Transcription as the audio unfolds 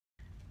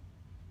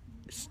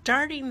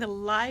starting the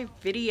live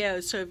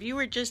video. So if you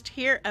were just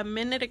here a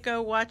minute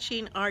ago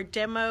watching our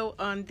demo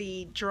on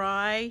the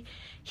dry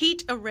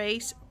heat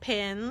erase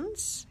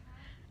pens,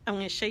 I'm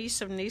going to show you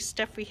some new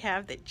stuff we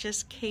have that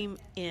just came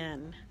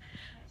in.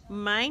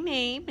 My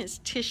name is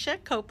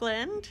Tisha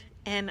Copeland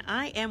and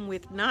I am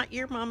with Not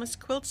Your Mama's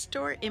Quilt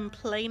Store in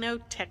Plano,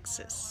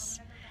 Texas.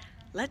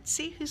 Let's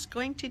see who's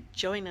going to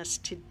join us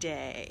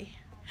today.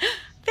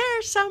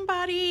 There's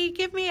somebody.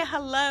 Give me a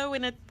hello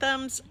and a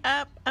thumbs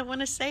up. I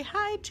want to say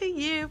hi to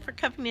you for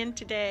coming in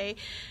today.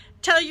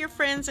 Tell your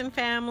friends and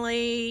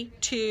family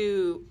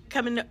to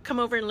come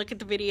over and look at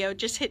the video.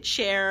 Just hit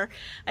share.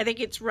 I think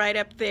it's right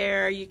up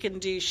there. You can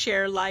do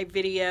share live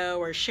video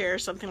or share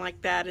something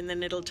like that, and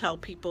then it'll tell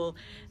people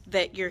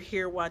that you're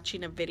here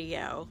watching a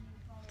video.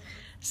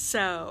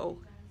 So,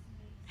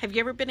 have you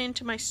ever been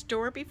into my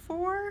store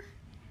before?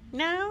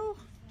 No?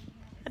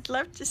 I'd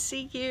love to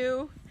see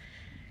you.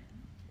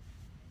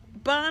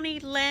 Bonnie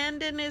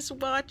Landon is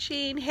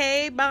watching.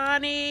 Hey,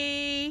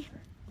 Bonnie.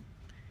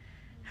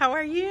 How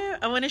are you?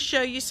 I want to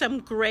show you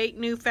some great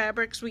new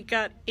fabrics we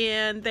got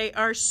in. They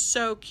are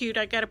so cute.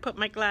 I got to put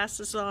my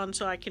glasses on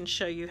so I can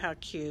show you how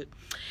cute.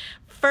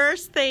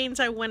 First things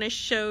I want to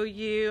show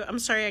you. I'm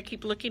sorry I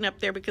keep looking up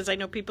there because I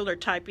know people are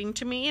typing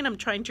to me and I'm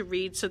trying to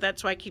read, so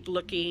that's why I keep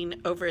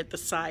looking over at the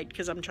side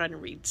because I'm trying to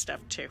read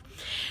stuff too.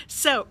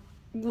 So,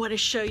 I want to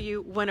show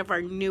you one of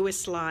our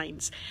newest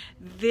lines.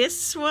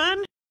 This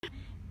one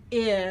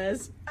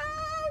is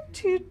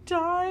to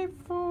die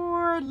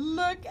for.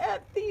 Look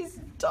at these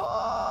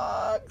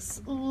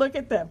dogs. Look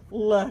at them.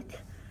 Look.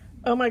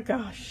 Oh my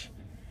gosh.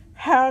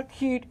 How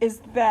cute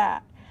is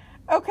that?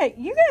 Okay,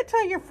 you gotta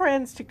tell your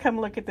friends to come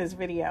look at this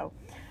video.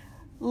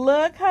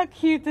 Look how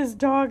cute this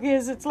dog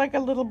is. It's like a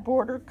little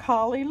border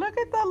collie. Look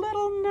at the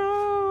little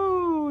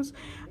nose.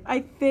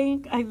 I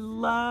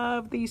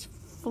love these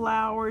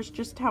flowers,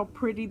 just how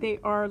pretty they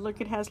are.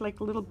 Look, it has like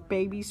a little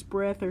baby's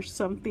breath or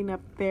something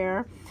up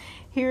there.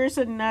 Here's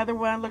another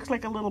one. Looks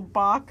like a little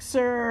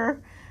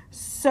boxer.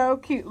 So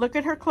cute. Look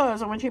at her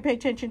clothes. I want you to pay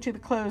attention to the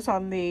clothes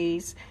on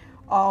these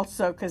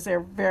also because they're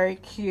very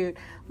cute.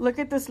 Look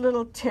at this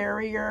little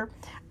terrier.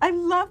 I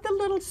love the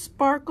little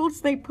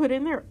sparkles they put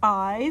in their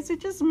eyes. It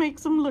just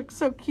makes them look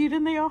so cute,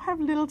 and they all have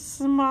little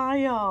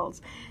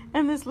smiles.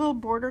 And this little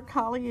border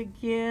collie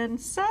again,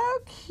 so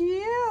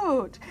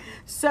cute.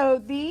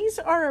 So these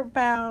are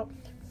about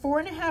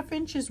 4.5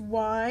 inches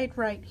wide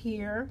right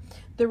here.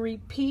 The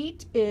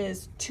repeat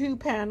is 2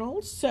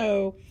 panels.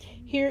 So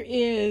here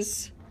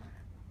is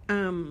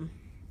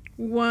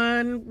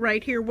one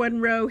right here, 1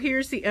 row.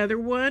 Here's the other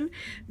one.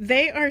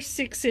 They are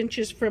 6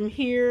 inches from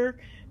here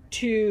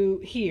to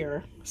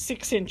here,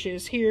 6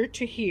 inches here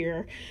to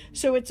here.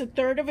 So it's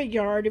 1/3 of a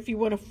yard. If you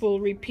want a full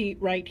repeat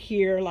right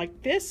here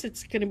like this,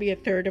 it's going to be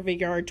 1/3 of a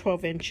yard,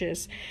 12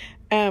 inches.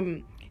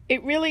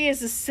 It really is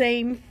the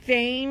same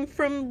thing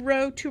from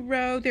row to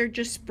row. They're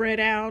just spread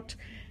out,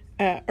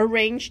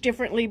 arranged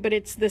differently, but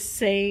it's the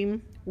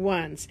same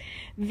ones.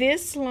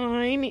 This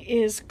line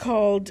is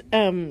called,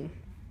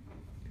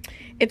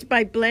 it's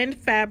by Blend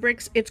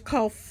Fabrics. It's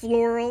called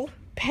Floral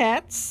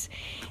Pets.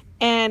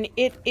 And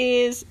it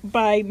is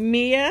by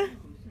Mia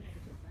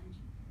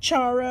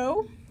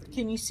Charo.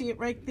 Can you see it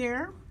right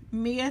there?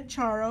 Mia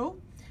Charo.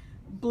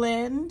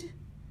 Blend.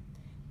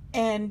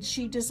 And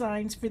she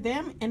designs for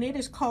them. And it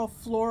is called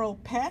Floral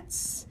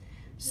Pets.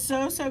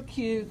 So, so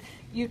cute.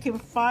 You can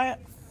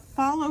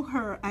follow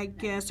her, I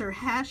guess, or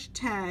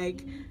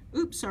hashtag,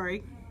 oops,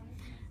 sorry.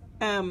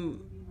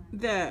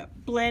 The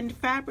Blend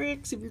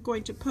Fabrics. If you're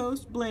going to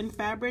post Blend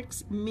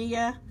Fabrics,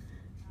 Mia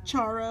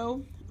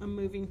Charo. I'm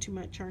moving too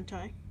much, aren't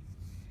I?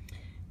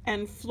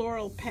 And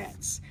Floral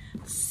Pets.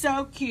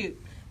 So cute.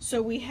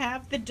 So we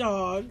have the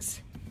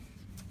dogs.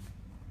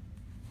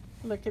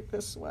 Look at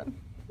this one.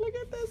 Look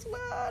at this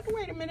one.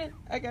 Wait a minute.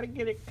 I gotta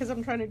get it because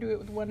I'm trying to do it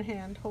with one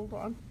hand. Hold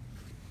on.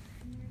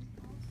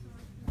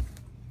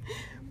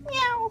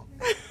 Meow.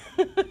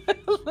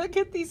 Look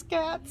at these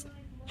cats.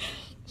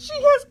 She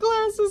has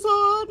glasses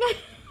on.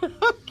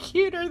 How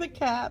cute are the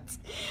cats?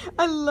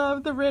 I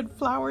love the red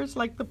flowers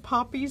like the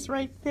poppies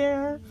right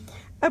there.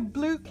 A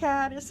blue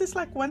cat. It's just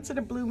like once in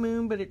a blue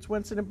moon, but it's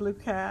once in a blue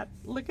cat.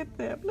 Look at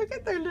them. Look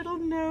at their little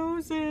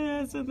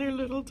noses and their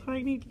little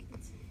tiny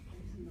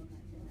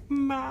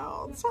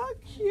mouths. How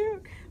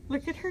cute.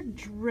 Look at her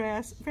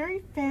dress.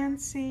 Very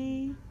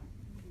fancy.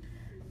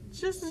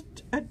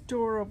 Just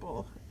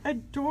adorable.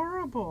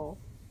 Adorable.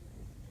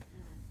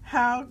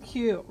 How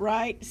cute,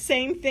 right?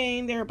 Same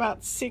thing. They're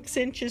about 6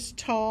 inches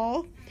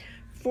tall,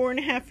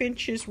 4.5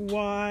 inches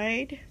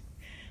wide.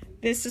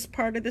 This is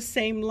part of the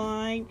same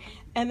line.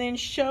 And then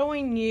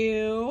showing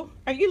you,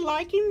 are you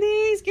liking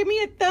these? Give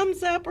me a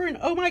thumbs up or an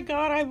oh my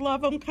god, I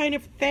love them kind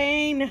of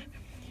thing.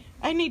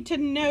 I need to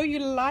know you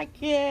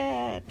like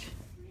it.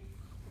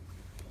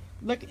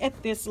 Look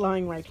at this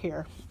line right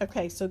here.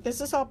 Okay, so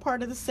this is all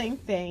part of the same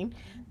thing.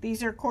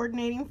 These are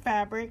coordinating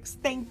fabrics.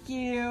 Thank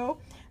you.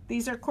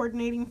 These are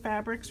coordinating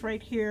fabrics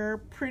right here.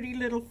 Pretty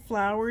little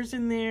flowers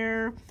in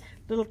there.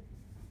 Little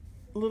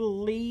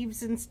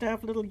leaves and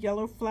stuff, little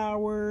yellow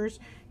flowers.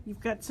 You've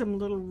got some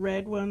little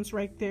red ones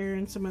right there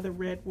and some other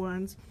red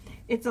ones.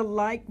 It's a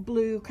light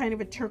blue, kind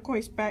of a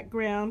turquoise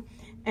background.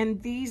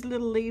 And these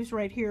little leaves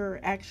right here are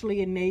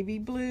actually a navy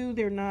blue.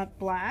 They're not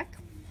black.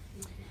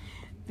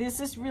 This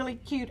is really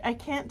cute. I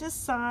can't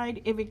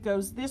decide if it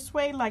goes this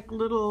way like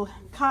little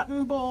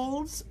cotton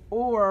bolls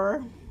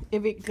or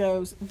if it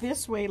goes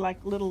this way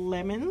like little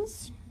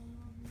lemons.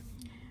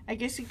 I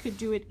guess you could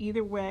do it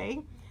either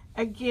way.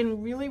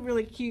 Again, really,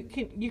 really cute.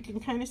 You can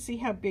kind of see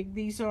how big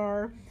these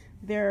are.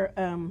 They're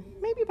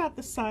maybe about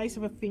the size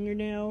of a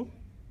fingernail.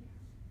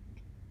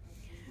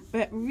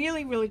 But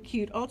really, really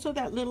cute. Also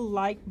that little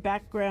light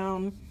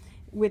background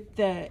with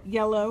the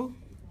yellow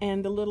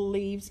and the little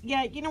leaves.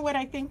 Yeah, you know what?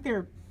 I think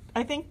they're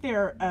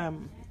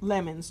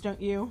lemons,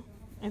 don't you?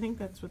 I think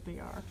that's what they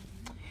are.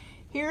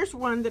 Here's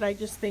one that I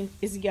just think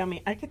is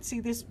yummy. I could see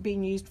this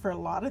being used for a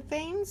lot of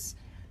things,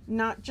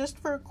 not just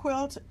for a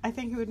quilt. I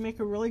think it would make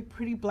a really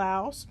pretty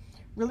blouse,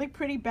 really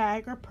pretty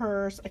bag or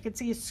purse. I could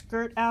see a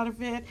skirt out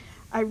of it.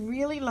 I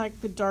really like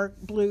the dark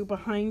blue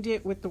behind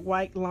it with the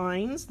white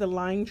lines, the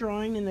line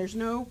drawing, and there's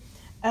no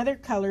other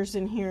colors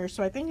in here,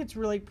 so I think it's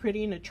really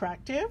pretty and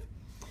attractive.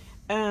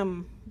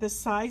 The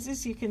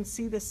sizes, you can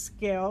see the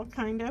scale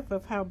kind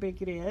of how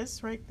big it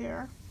is right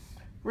there.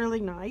 Really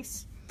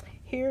nice.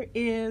 Here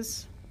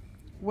is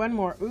one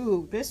more.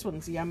 Ooh, this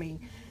one's yummy.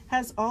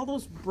 Has all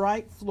those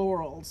bright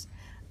florals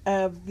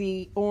of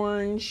the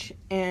orange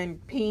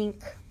and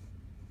pink,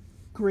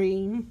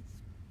 green.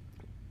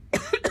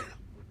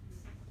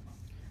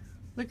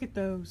 Look at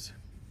those.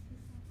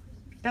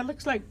 That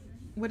looks like,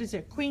 what is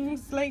it,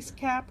 Queen's lace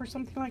cap or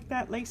something like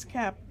that? Lace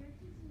cap.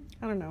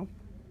 I don't know.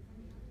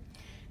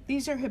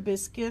 These are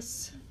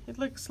hibiscus, it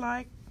looks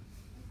like.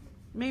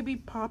 Maybe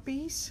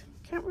poppies.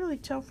 Can't really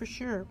tell for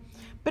sure.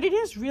 But it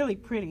is really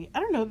pretty. I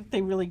don't know that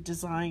they really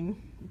design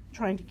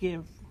trying to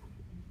give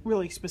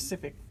really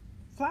specific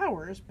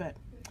flowers, but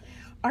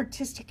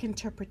artistic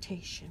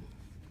interpretation.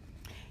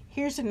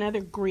 Here's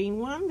another green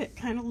one that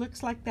kind of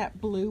looks like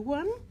that blue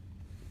one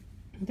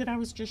that I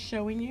was just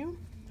showing you.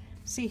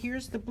 See,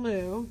 here's the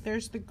blue,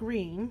 there's the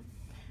green.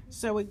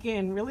 So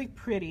again, really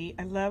pretty.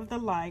 I love the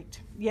light.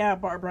 Yeah,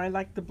 Barbara, I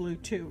like the blue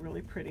too,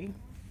 really pretty.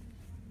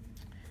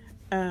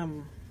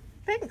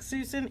 Thanks,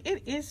 Susan.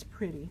 It is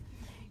pretty.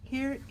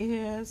 Here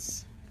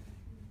is,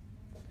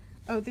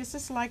 oh, this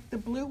is like the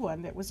blue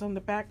one that was on the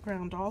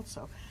background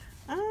also.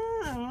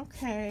 Ah,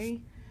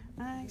 okay.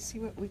 I see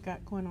what we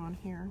got going on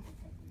here.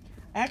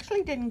 I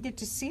actually didn't get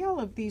to see all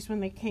of these when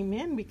they came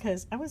in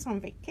because I was on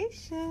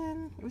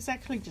vacation. It was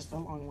actually just a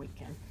long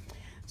weekend.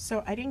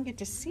 So I didn't get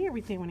to see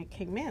everything when it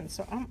came in.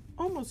 So I'm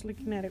almost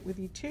looking at it with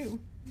you too.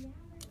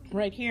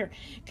 Right here.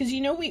 Because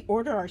you know we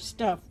order our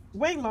stuff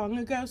way long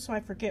ago, so I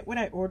forget what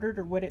I ordered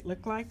or what it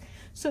looked like.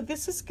 So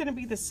this is going to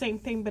be the same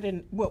thing, but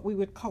in what we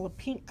would call a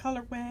pink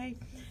colorway.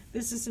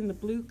 This is in the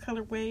blue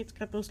colorway. It's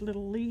got those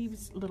little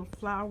leaves, little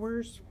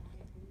flowers.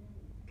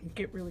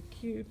 Get really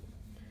cute.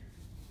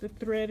 The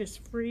thread is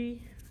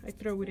free. I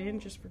throw it in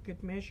just for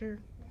good measure.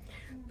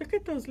 Look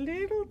at those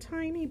little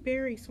tiny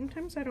berries.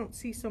 Sometimes I don't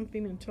see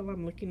something until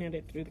I'm looking at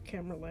it through the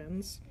camera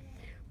lens.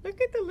 Look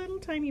at the little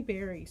tiny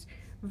berries.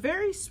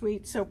 Very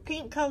sweet. So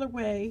pink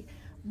colorway,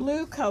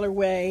 blue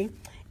colorway,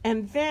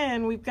 and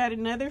then we've got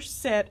another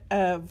set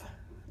of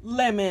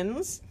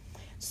lemons.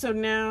 So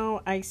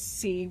now I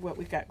see what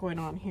we've got going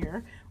on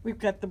here. We've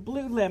got the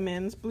blue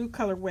lemons, blue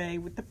colorway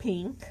with the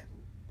pink.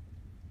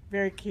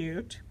 Very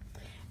cute.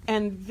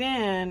 And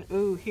then,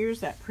 ooh, here's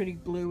that pretty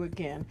blue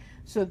again.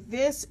 So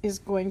this is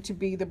going to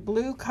be the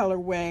blue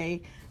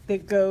colorway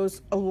that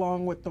goes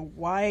along with the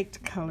white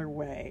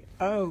colorway.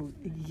 Oh,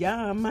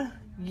 yum.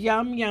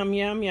 Yum, yum,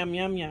 yum, yum,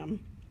 yum, yum.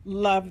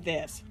 Love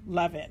this.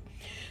 Love it.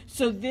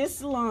 So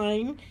this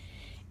line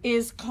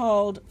is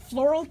called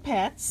Floral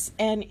Pets,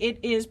 and it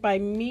is by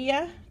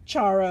Mia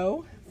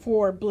Charo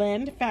for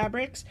Blend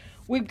Fabrics.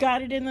 We've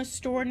got it in the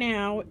store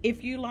now.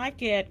 If you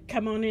like it,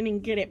 come on in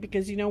and get it,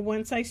 because you know,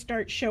 once I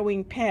start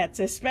showing pets,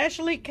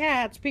 especially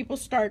cats, people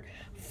start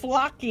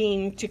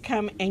flocking to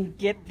come and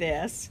get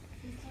this.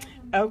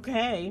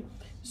 Okay,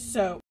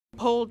 so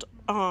hold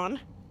on.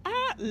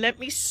 Let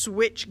me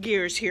switch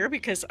gears here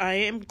because I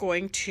am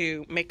going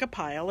to make a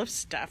pile of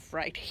stuff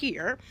right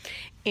here,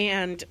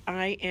 and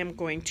I am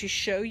going to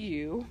show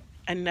you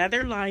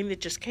another line that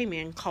just came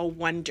in called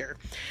Wonder.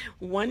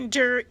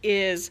 Wonder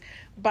is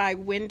by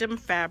Wyndham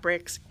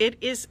Fabrics. It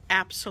is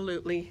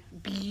absolutely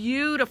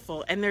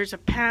beautiful, and there's a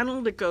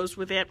panel that goes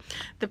with it.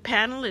 The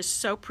panel is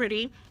so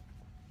pretty.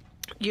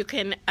 You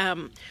can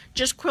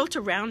just quilt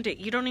around it.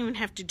 You don't even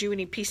have to do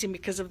any piecing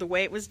because of the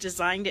way it was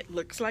designed. It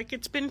looks like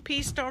it's been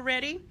pieced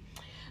already.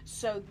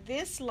 So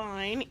this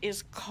line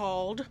is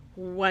called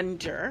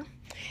Wonder,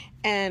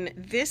 and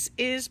this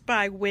is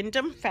by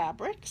Wyndham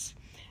Fabrics.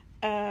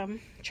 Trying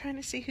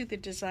to see who the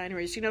designer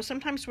is. You know,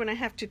 sometimes when I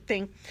have to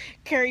think,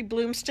 Carrie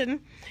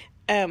Bloomston,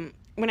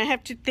 when I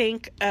have to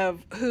think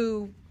of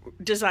who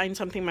designed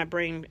something, my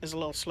brain is a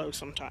little slow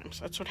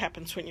sometimes. That's what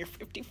happens when you're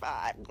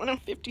 55, when I'm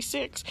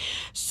 56.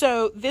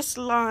 So this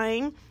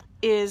line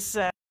is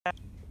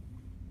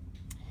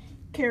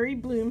Carrie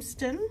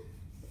Bloomston.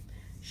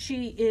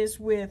 She is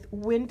with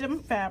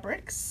Wyndham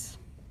Fabrics.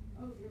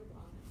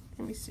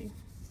 Let me see.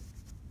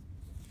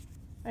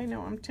 I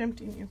know I'm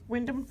tempting you.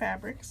 Wyndham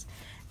Fabrics,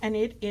 and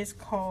it is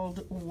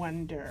called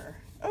Wonder.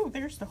 Oh,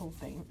 there's the whole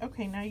thing.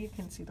 Okay, now you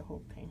can see the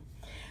whole thing.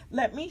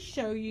 Let me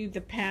show you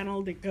the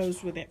panel that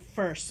goes with it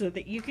first so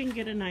that you can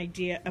get an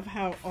idea of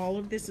how all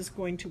of this is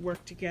going to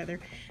work together.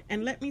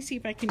 And let me see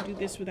if I can do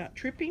this without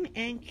tripping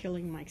and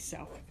killing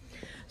myself.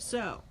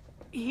 So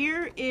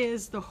here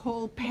is the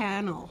whole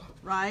panel,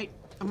 right?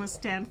 I'm gonna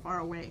stand far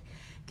away.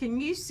 Can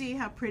you see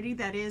how pretty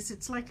that is?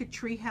 It's like a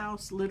tree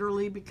house,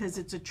 literally, because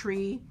it's a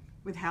tree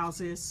with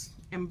houses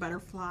and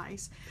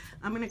butterflies.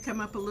 I'm gonna come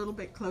up a little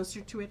bit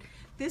closer to it.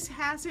 This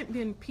hasn't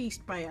been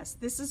pieced by us.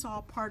 This is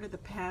all part of the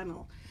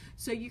panel.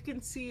 So you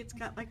can see it's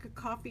got like a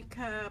coffee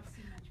cup.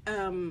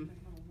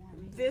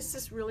 This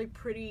is really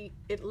pretty.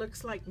 It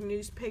looks like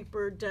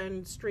newspaper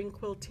done string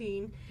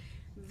quilting.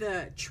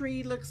 The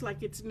tree looks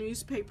like it's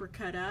newspaper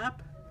cut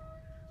up.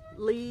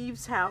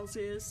 Leaves,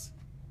 houses,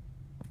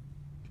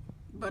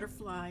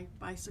 butterfly,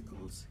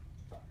 bicycles.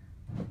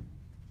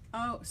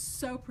 Oh,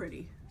 so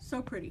pretty,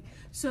 so pretty.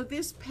 So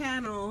this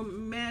panel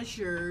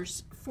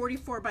measures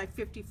 44 by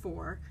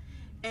 54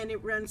 and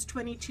it runs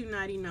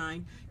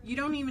 $22.99. You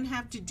don't even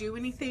have to do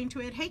anything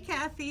to it. Hey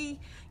Kathy,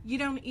 you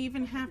don't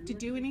even have to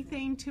do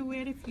anything to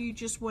it if you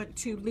just want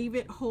to leave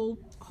it whole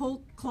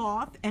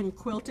cloth and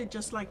quilt it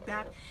just like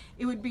that.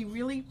 It would be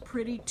really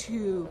pretty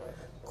to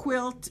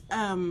quilt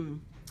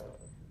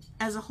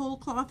as a whole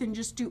cloth and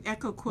just do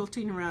echo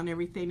quilting around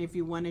everything if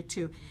you wanted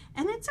to.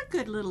 And it's a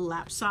good little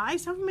lap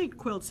size. I've made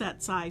quilts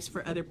that size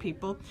for other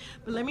people.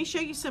 But let me show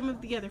you some of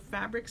the other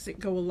fabrics that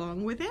go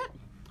along with it.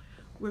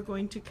 We're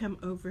going to come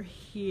over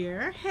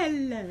here.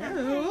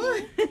 Hello.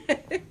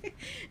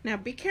 Now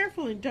be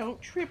careful and don't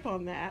trip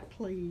on that,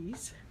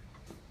 please.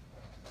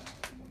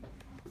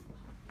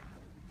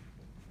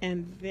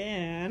 And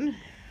then,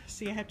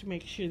 see, I have to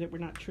make sure that we're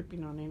not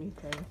tripping on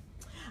anything.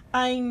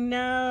 I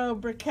know,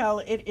 Brickell,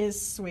 it is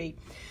sweet.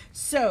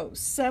 So,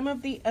 some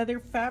of the other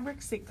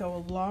fabrics that go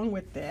along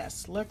with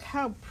this. Look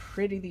how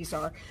pretty these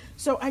are.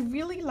 So, I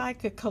really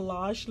like a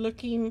collage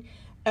looking,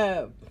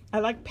 I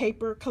like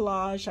paper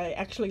collage. I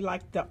actually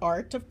like the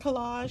art of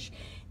collage.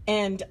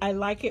 And I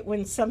like it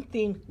when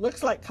something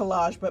looks like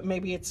collage, but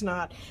maybe it's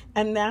not.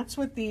 And that's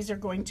what these are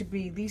going to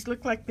be. These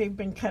look like they've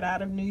been cut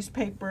out of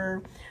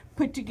newspaper,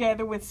 put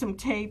together with some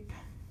tape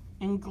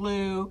and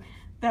glue.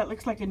 That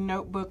looks like a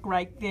notebook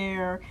right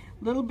there.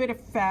 A little bit of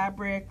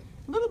fabric,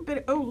 a little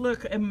bit, oh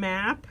look, a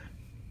map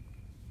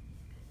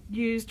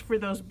used for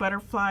those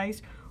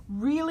butterflies.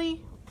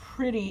 Really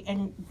pretty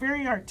and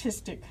very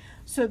artistic.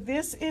 So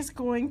this is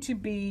going to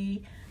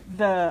be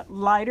the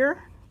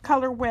lighter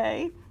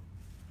colorway.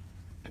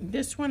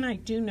 This one I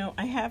do know,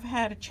 I have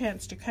had a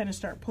chance to kind of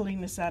start pulling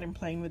this out and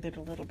playing with it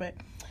a little bit.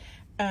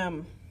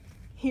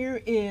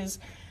 Here is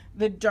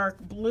the dark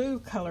blue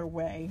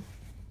colorway.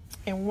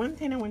 And one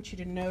thing I want you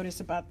to notice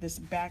about this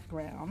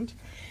background,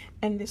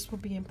 and this will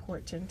be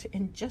important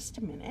in just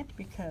a minute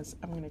because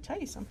I'm going to tell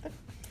you something.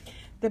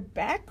 The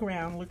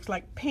background looks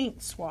like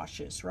paint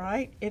swashes,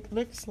 right? It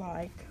looks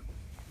like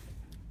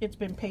it's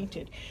been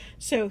painted.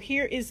 So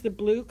here is the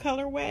blue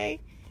colorway.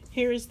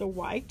 Here is the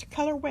white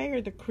colorway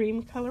or the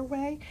cream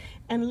colorway.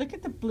 And look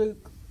at the blue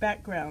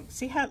background.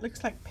 See how it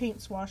looks like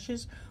paint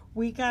swashes?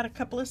 We got a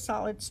couple of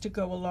solids to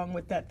go along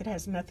with that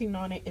has nothing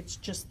on it. It's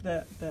just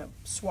the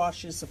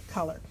swashes of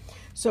color.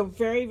 So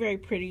very, very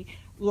pretty.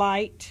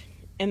 Light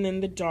and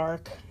then the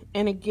dark.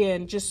 And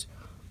again, just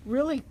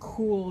really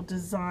cool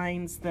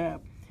designs. The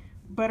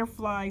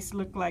butterflies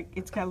look like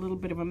it's got a little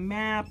bit of a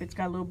map. It's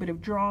got a little bit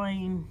of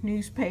drawing,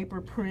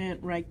 newspaper print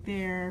right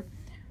there.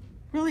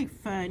 Really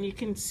fun. You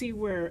can see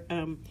where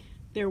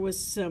there was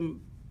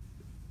some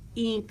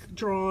ink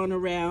drawn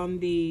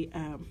around the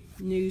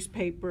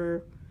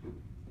newspaper.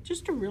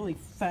 Just a really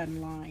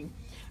fun line.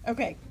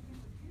 Okay,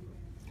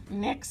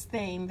 next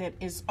thing that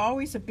is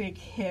always a big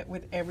hit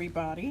with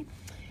everybody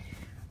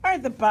are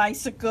the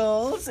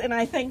bicycles. And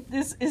I think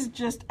this is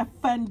just a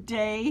fun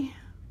day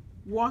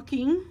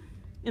walking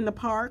in the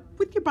park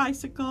with your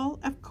bicycle,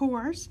 of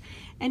course.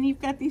 And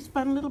you've got these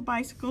fun little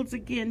bicycles,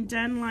 again,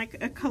 done like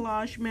a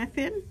collage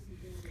method.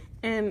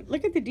 And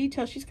look at the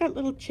detail. She's got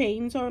little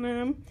chains on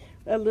them,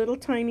 a little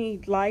tiny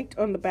light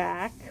on the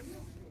back,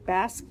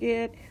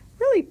 basket,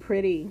 really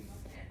pretty.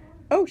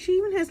 Oh, she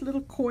even has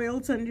little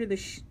coils under the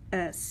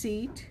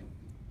seat.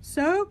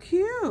 So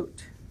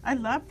cute. I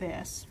love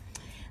this.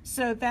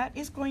 So that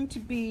is going to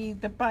be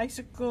the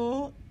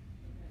bicycle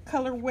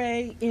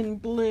colorway in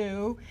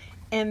blue.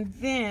 And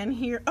then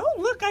here, oh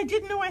look, I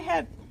didn't know I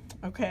had,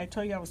 okay, I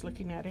told you I was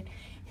looking at it.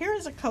 Here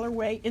is a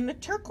colorway in the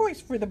turquoise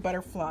for the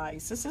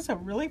butterflies. This is a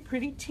really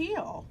pretty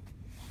teal.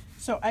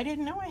 So I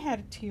didn't know I had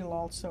a teal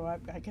also.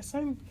 I guess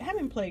I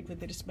haven't played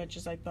with it as much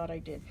as I thought I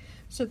did.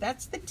 So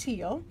that's the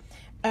teal.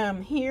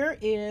 Here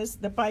is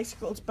the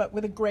bicycles, but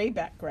with a gray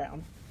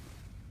background.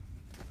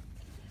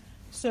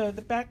 So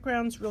the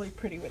background's really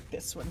pretty with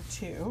this one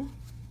too.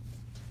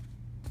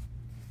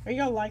 Are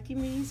y'all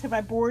liking these? Have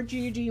I bored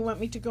you? Do you want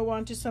me to go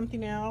on to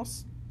something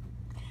else?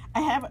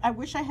 I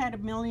wish I had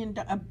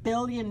 $1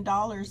 billion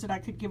that I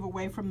could give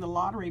away from the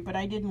lottery, but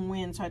I didn't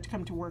win, so I had to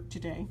come to work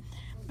today.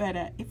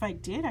 But if I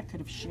did, I could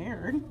have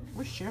shared.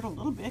 We shared a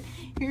little bit.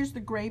 Here's the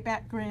gray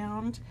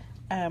background.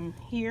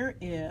 Here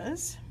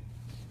is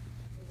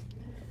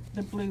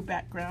the blue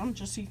background,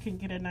 just so you can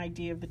get an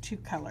idea of the two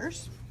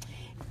colors.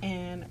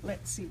 And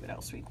let's see what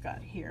else we've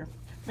got here.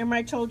 Remember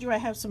I told you I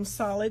have some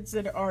solids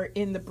that are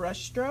in the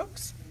brush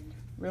strokes.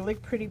 Really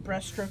pretty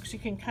brush strokes. You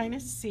can kind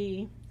of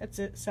see, that's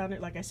it, sounded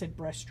like I said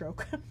brush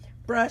stroke.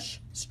 Brush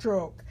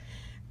stroke.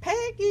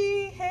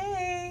 Peggy,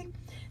 hey!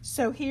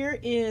 So here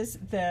is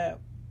the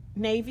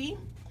navy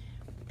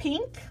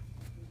pink.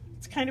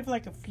 It's kind of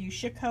like a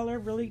fuchsia color,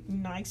 really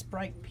nice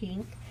bright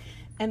pink.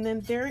 And then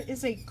there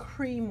is a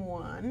cream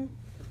one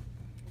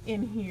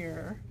in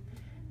here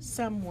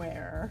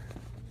somewhere.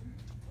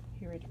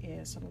 Here it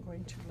is. I'm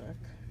going to look.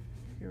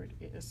 Here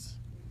it is.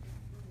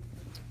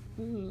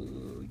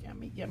 Ooh,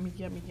 yummy, yummy,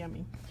 yummy,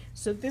 yummy.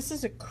 So this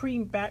is a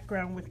cream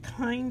background with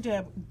kind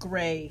of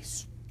gray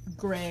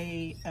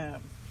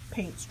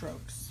paint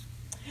strokes.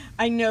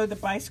 I know the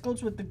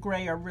bicycles with the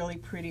gray are really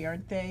pretty,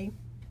 aren't they?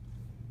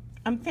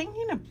 I'm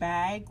thinking a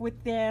bag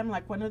with them,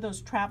 like one of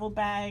those travel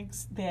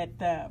bags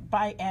that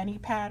by Annie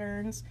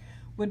Patterns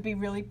would be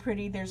really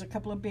pretty. There's a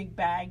couple of big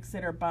bags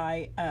that are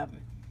by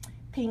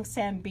Pink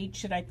Sand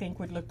Beach that I think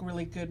would look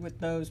really good with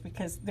those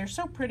because they're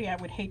so pretty. I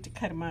would hate to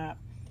cut them up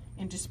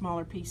into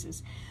smaller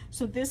pieces.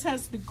 So this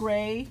has the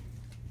gray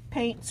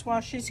paint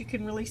swashes. You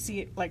can really see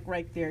it like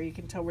right there. You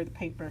can tell where the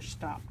paintbrush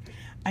stopped.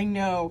 I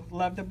know,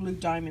 love the blue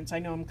diamonds. I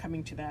know I'm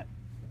coming to that.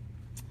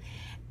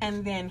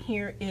 And then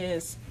here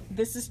is,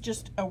 this is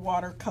just a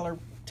watercolor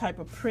type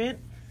of print.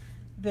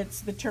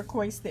 That's the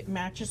turquoise that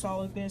matches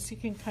all of this. You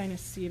can kind of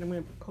see it. I'm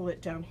going to pull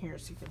it down here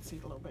so you can see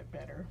it a little bit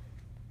better.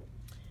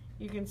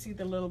 You can see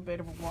the little bit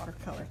of a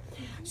watercolor.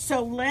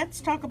 So let's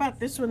talk about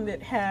this one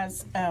that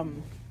has,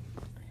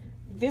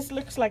 this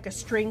looks like a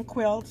string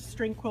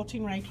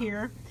quilting right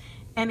here.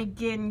 And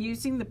again,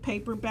 using the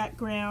paper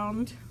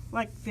background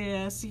like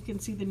this, you can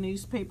see the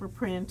newspaper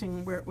print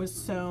and where it was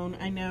sewn.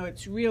 I know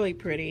it's really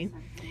pretty.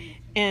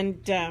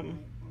 And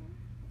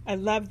I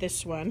love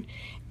this one.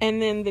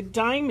 And then the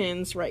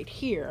diamonds right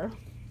here.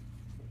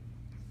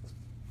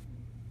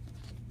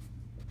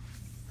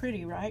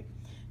 Pretty, right?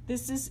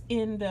 This is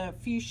in the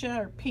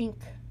fuchsia or pink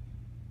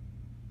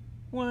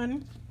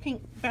one,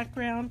 pink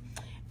background.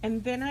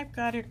 And then I've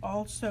got it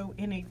also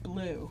in a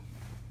blue.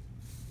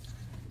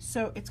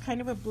 So it's kind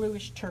of a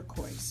bluish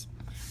turquoise.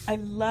 I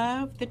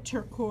love the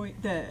turquoise,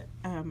 the,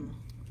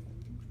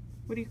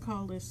 what do you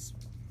call this?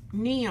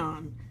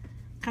 Neon,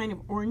 kind of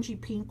orangey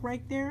pink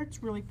right there.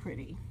 It's really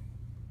pretty.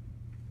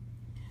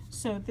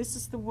 So this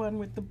is the one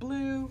with the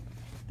blue.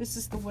 This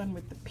is the one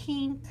with the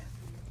pink.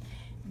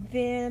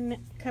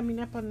 Then coming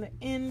up on the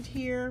end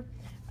here,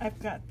 I've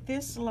got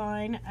this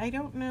line. I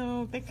don't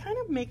know, they kind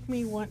of make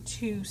me want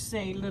to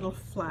say little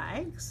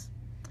flags,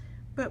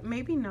 but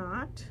maybe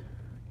not.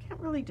 Can't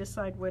really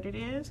decide what it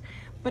is,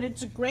 but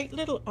it's a great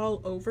little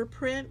all over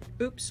print.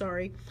 Oops,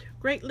 sorry.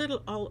 Great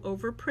little all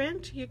over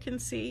print. You can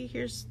see,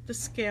 here's the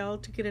scale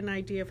to get an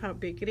idea of how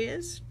big it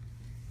is.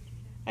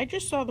 I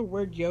just saw the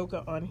word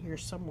yoga on here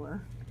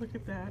somewhere. Look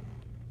at that.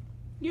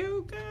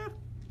 Yoga.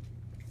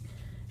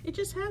 It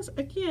just has,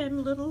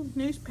 again, little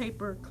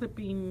newspaper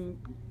clipping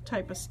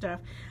type of stuff.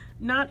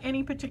 Not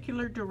any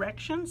particular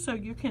direction, so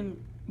you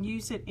can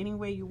use it any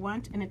way you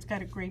want, and it's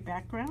got a gray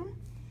background.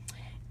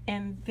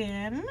 And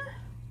then,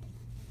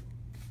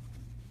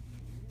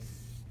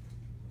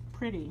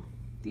 pretty.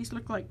 These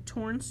look like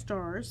torn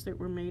stars that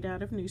were made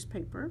out of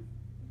newspaper.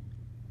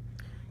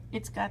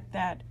 It's got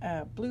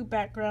that blue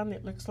background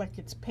that looks like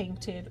it's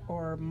painted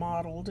or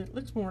modeled. It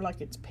looks more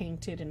like it's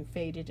painted and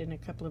faded in a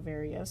couple of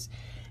areas.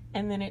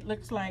 And then it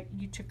looks like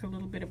you took a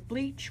little bit of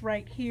bleach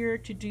right here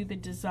to do the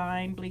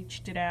design,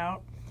 bleached it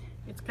out.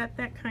 It's got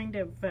that kind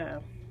of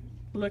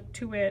look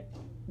to it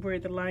where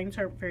the lines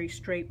aren't very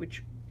straight,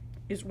 which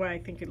is why I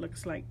think it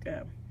looks like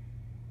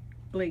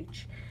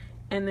bleach.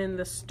 And then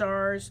the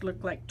stars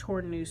look like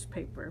torn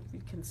newspaper.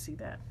 You can see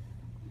that.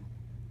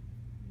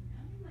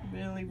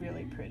 Really,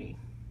 really pretty.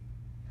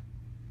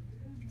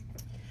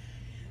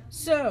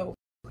 So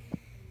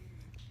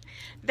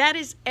that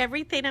is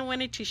everything I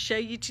wanted to show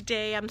you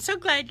today. I'm so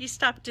glad you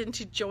stopped in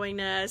to join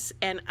us,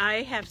 and I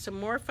have some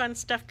more fun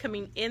stuff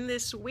coming in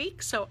this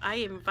week, so I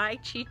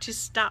invite you to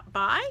stop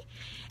by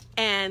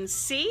and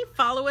see.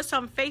 Follow us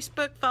on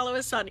Facebook, follow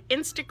us on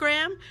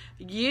Instagram,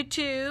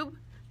 YouTube,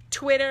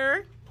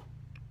 Twitter,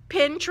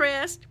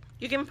 Pinterest.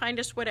 You can find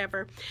us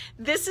whatever.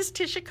 This is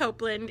Tisha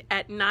Copeland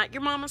at Not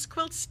Your Mama's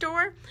Quilt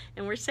Store,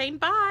 and we're saying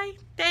bye.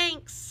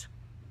 Thanks.